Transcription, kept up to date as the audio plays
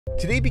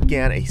Today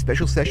began a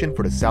special session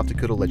for the South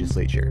Dakota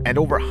legislature, and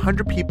over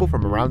 100 people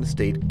from around the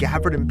state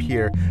gathered in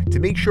Pierre to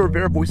make sure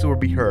their voices would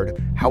be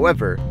heard.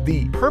 However,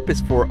 the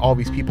purpose for all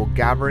these people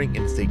gathering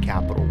in the state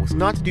capitol was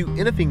not to do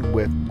anything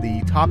with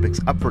the topics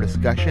up for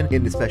discussion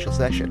in the special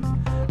session.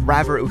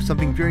 Rather, it was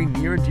something very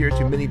near and dear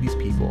to many of these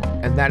people,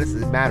 and that is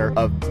the matter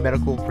of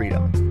medical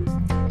freedom.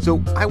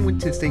 So I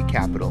went to the state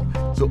capitol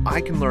so I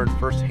can learn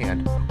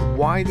firsthand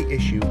why the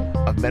issue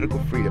of medical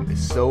freedom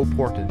is so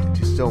important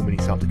to so many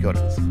South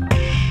Dakotans.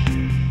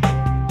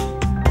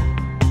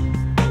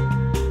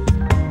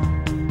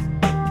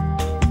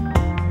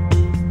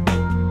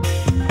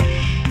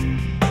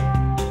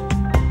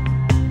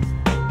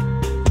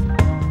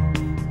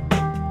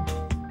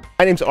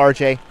 My name's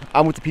RJ.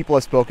 I'm with the People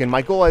Have Spoken.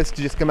 My goal is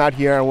to just come out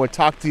here and I want to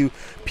talk to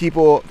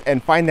people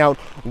and find out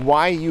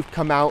why you've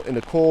come out in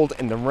the cold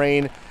and the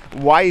rain.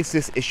 Why is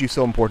this issue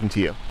so important to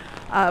you?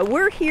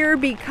 We're here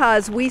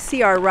because we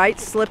see our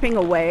rights slipping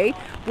away.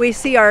 We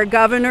see our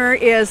governor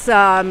is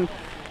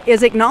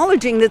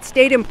acknowledging that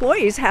state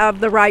employees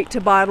have the right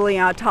to bodily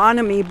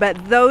autonomy, but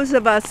those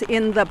of us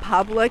in the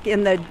public,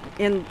 in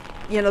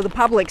the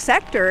public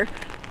sector,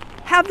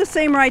 have the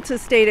same rights as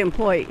state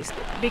employees.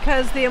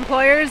 Because the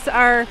employers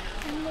are,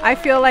 I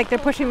feel like they're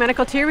pushing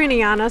medical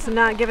tyranny on us and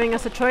not giving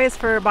us a choice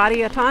for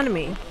body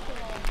autonomy.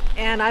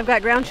 And I've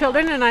got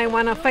grandchildren and I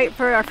want to fight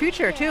for our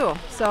future too.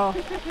 So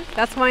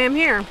that's why I'm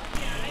here.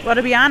 Well,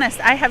 to be honest,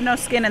 I have no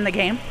skin in the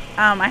game.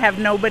 I have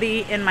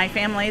nobody in my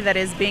family that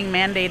is being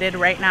mandated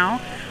right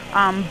now.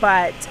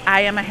 But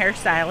I am a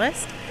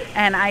hairstylist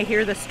and I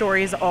hear the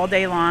stories all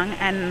day long,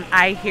 and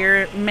I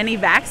hear many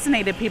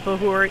vaccinated people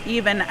who are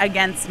even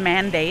against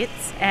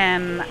mandates.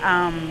 And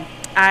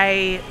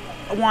I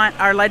want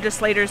our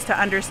legislators to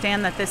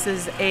understand that this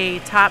is a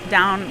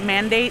top-down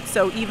mandate.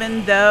 So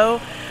even though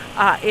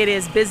it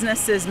is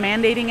businesses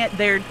mandating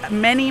it,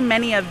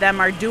 many of them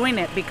are doing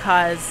it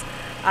because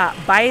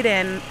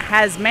Biden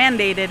has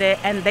mandated it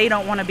and they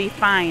don't want to be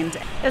fined.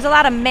 There's a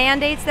lot of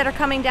mandates that are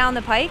coming down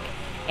the pike,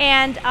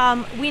 and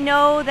we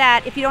know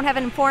that if you don't have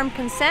an informed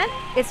consent,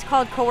 it's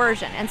called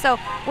coercion. And so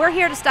we're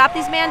here to stop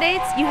these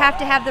mandates. You have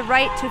to have the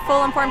right to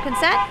full informed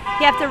consent.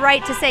 You have the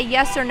right to say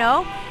yes or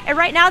no. And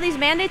right now these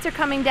mandates are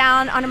coming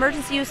down on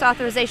emergency use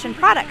authorization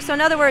products. So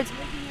in other words,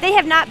 they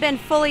have not been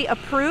fully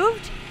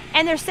approved,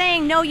 and they're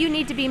saying, no, you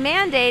need to be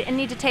mandated and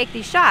need to take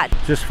these shots.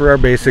 Just for our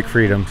basic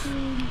freedoms,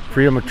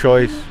 freedom of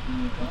choice.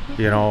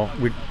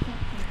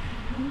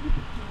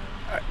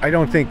 I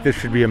don't think this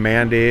should be a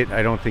mandate.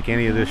 I don't think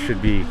any of this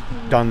should be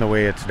done the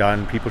way it's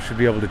done. People should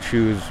be able to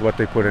choose what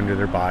they put into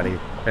their body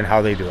and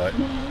how they do it.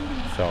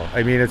 So,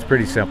 I mean, it's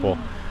pretty simple.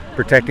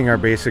 Protecting our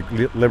basic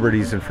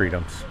liberties and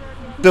freedoms.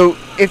 So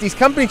if these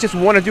companies just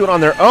want to do it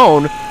on their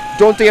own,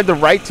 don't they have the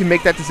right to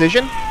make that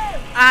decision?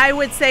 I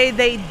would say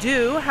they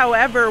do.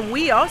 However,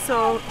 we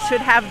also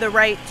should have the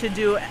right to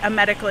do a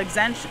medical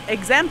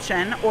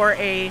exemption or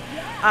a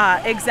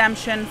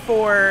exemption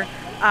for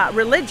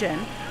religion,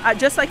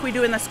 just like we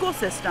do in the school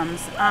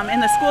systems. In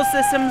the school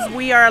systems,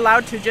 we are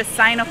allowed to just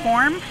sign a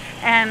form,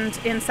 and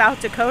in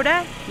South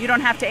Dakota, you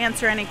don't have to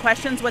answer any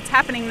questions. What's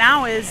happening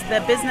now is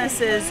the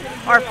businesses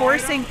are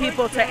forcing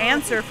people to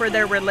answer for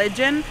their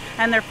religion,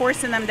 and they're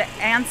forcing them to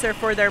answer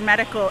for their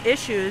medical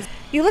issues.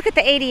 You look at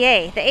the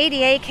ADA. The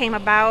ADA came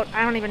about,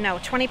 I don't even know,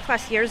 20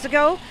 plus years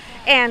ago,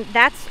 and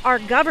that's our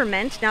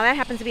government. Now that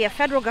happens to be a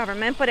federal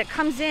government, but it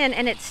comes in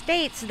and it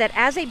states that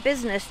as a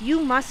business, you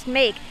must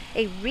make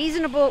a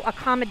reasonable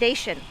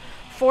accommodation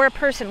for a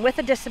person with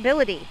a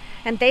disability.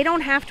 And they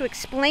don't have to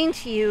explain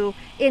to you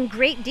in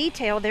great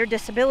detail their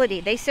disability.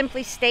 They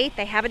simply state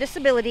they have a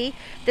disability.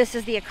 This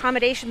is the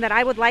accommodation that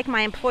I would like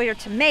my employer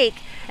to make,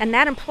 and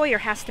that employer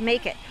has to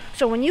make it.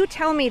 So when you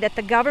tell me that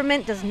the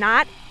government does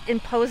not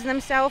impose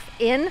themselves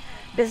in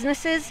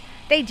businesses,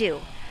 they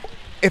do.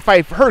 If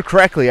I've heard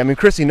correctly, I mean,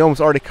 Kristi Noem's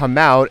already come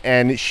out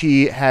and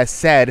she has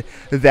said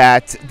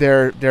that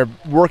they're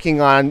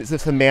working on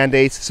some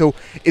mandates. So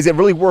is it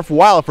really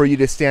worthwhile for you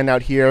to stand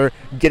out here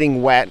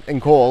getting wet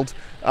and cold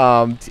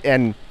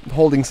and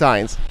holding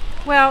signs?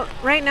 Well,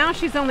 right now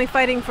she's only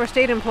fighting for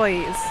state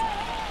employees.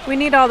 We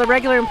need all the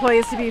regular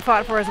employees to be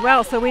fought for as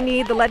well. So we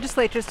need the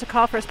legislatures to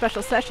call for a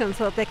special session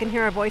so that they can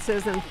hear our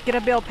voices and get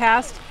a bill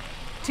passed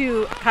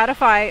to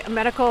codify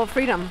medical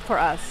freedom for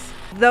us.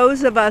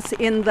 Those of us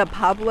in the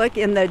public,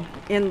 in the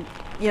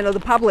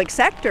public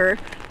sector,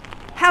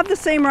 have the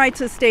same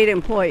rights as state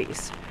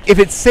employees. If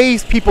it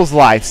saves people's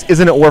lives,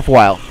 isn't it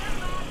worthwhile?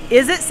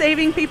 Is it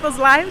saving people's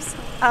lives?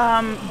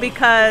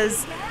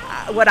 Because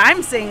what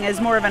I'm seeing is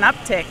more of an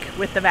uptick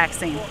with the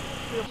vaccine.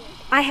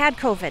 I had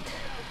COVID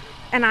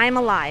and I'm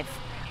alive.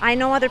 I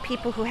know other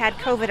people who had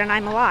COVID and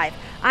I'm alive.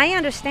 I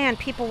understand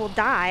people will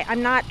die.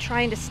 I'm not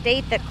trying to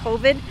state that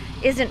COVID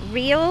isn't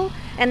real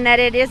and that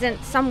it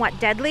isn't somewhat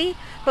deadly.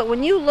 But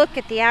when you look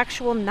at the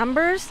actual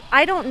numbers,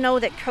 I don't know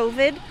that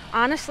COVID,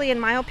 honestly,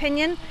 in my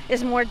opinion,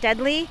 is more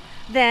deadly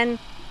than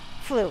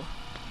flu.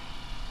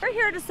 We're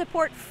here to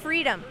support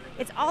freedom.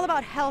 It's all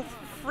about health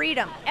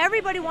freedom.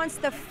 Everybody wants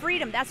the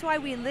freedom. That's why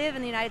we live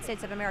in the United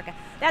States of America.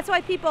 That's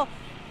why people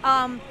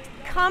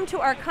come to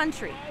our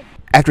country.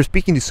 After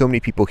speaking to so many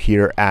people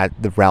here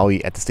at the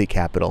rally at the state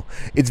capitol,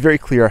 it's very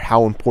clear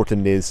how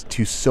important it is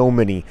to so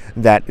many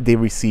that they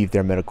receive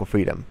their medical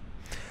freedom.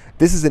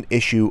 This is an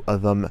issue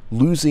of them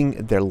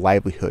losing their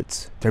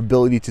livelihoods, their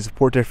ability to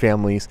support their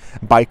families,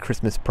 buy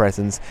Christmas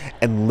presents,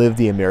 and live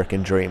the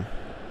American dream.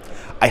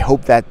 I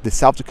hope that the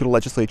South Dakota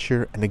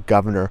legislature and the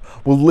governor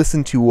will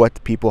listen to what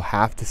the people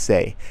have to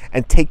say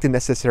and take the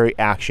necessary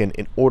action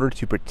in order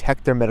to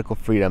protect their medical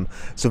freedom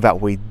so that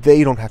way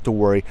they don't have to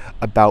worry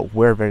about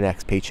where their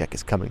next paycheck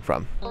is coming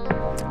from.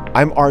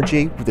 I'm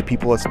RJ with The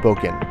People Have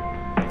Spoken.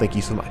 Thank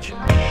you so much.